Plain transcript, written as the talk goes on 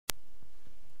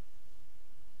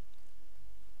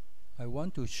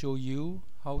want to show you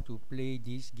how to play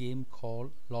this game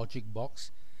called Logic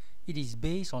Box. It is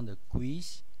based on a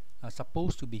quiz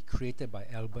supposed to be created by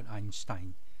Albert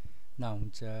Einstein. Now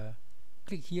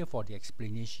click here for the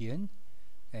explanation,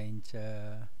 and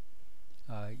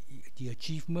the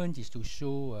achievement is to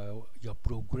show your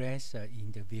progress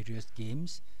in the various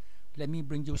games. Let me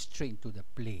bring you straight to the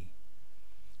play.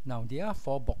 Now there are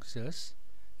 4 boxes,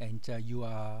 and you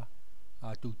are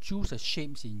to choose the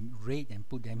shapes in red and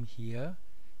put them here,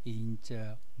 in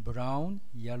brown,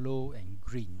 yellow and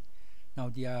green. Now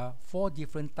there are 4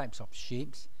 different types of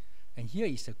shapes, and here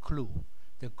is a clue.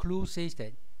 The clue says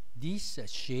that this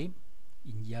shape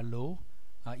in yellow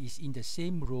is in the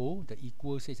same row, the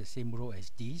equal says the same row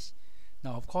as this.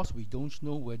 Now of course we don't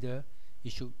know whether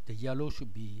the yellow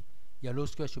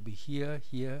square should be here,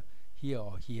 here, here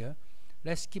or here.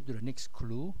 Let's skip to the next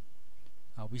clue.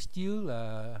 We still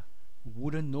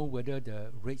wouldn't know whether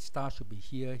the red star should be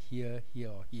here, here, here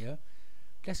or here.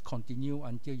 Let's continue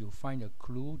until you find a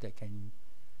clue that can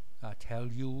tell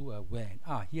you where.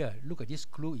 Here, look at this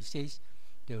clue. It says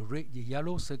the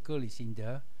yellow circle is in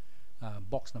the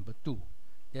box number 2.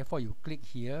 Therefore you click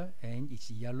here and it's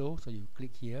yellow, so you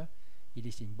click here, it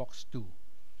is in box 2.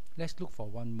 Let's look for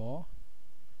one more.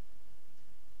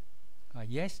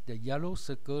 Yes, the yellow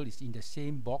circle is in the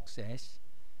same box as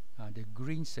the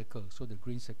green circle, so the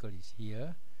green circle is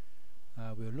here.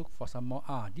 We'll look for some more.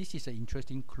 This is an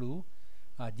interesting clue.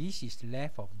 This is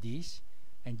left of this,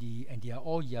 and they are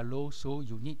all yellow, so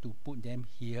you need to put them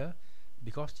here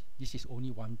because this is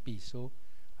only one piece. So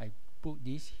I put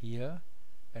this here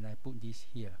and I put this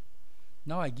here.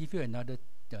 Now I give you another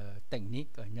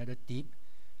technique, another tip.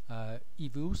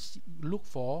 If you look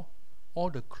for all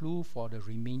the clue for the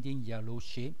remaining yellow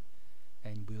shape,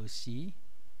 and we'll see.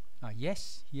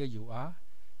 Yes, here you are.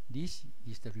 This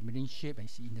is the remaining shape, and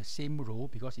it's in the same row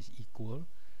because it's equal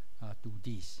to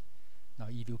this. Now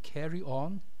if you carry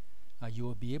on, you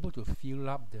will be able to fill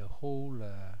up the whole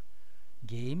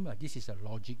game. This is a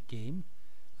logic game,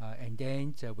 and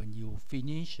then when you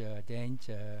finish, then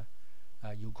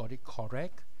you got it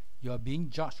correct. You are being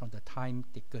judged on the time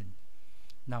taken.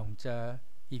 Now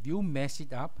if you mess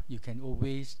it up, you can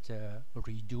always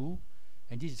redo,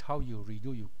 and this is how you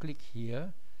redo. You click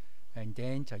here and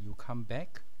then you come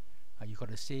back, you got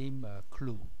the same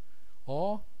clue.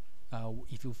 Or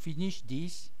if you finish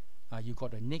this, you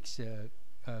got the next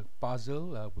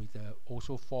puzzle with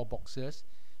also 4 boxes.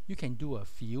 You can do a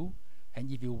few, and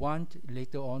if you want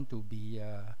later on to be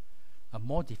a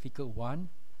more difficult one,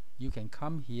 you can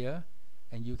come here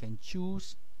and you can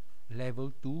choose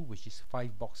level 2, which is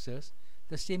 5 boxes,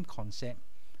 the same concept,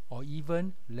 or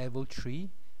even level 3,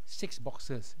 6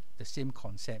 boxes, the same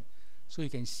concept. So you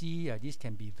can see this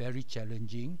can be very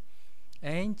challenging,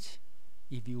 and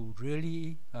if you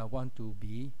really want to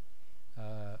be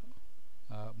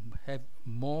have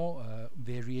more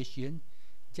variation,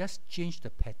 just change the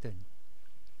pattern.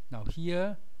 Now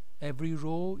here every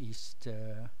row is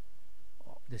the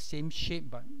same shape,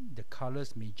 but the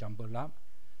colors may jumble up,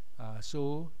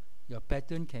 so your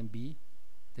pattern can be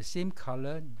the same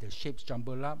color, the shapes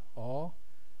jumble up, or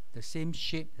the same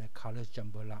shape, the colors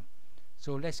jumble up.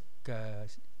 So let's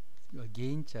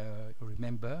again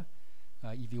remember,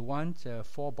 if you want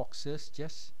 4 boxes,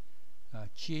 just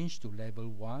change to level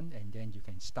 1 and then you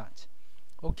can start.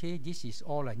 Okay, this is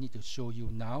all I need to show you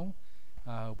now.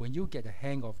 When you get the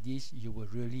hang of this, you will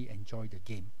really enjoy the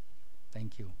game.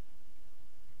 Thank you.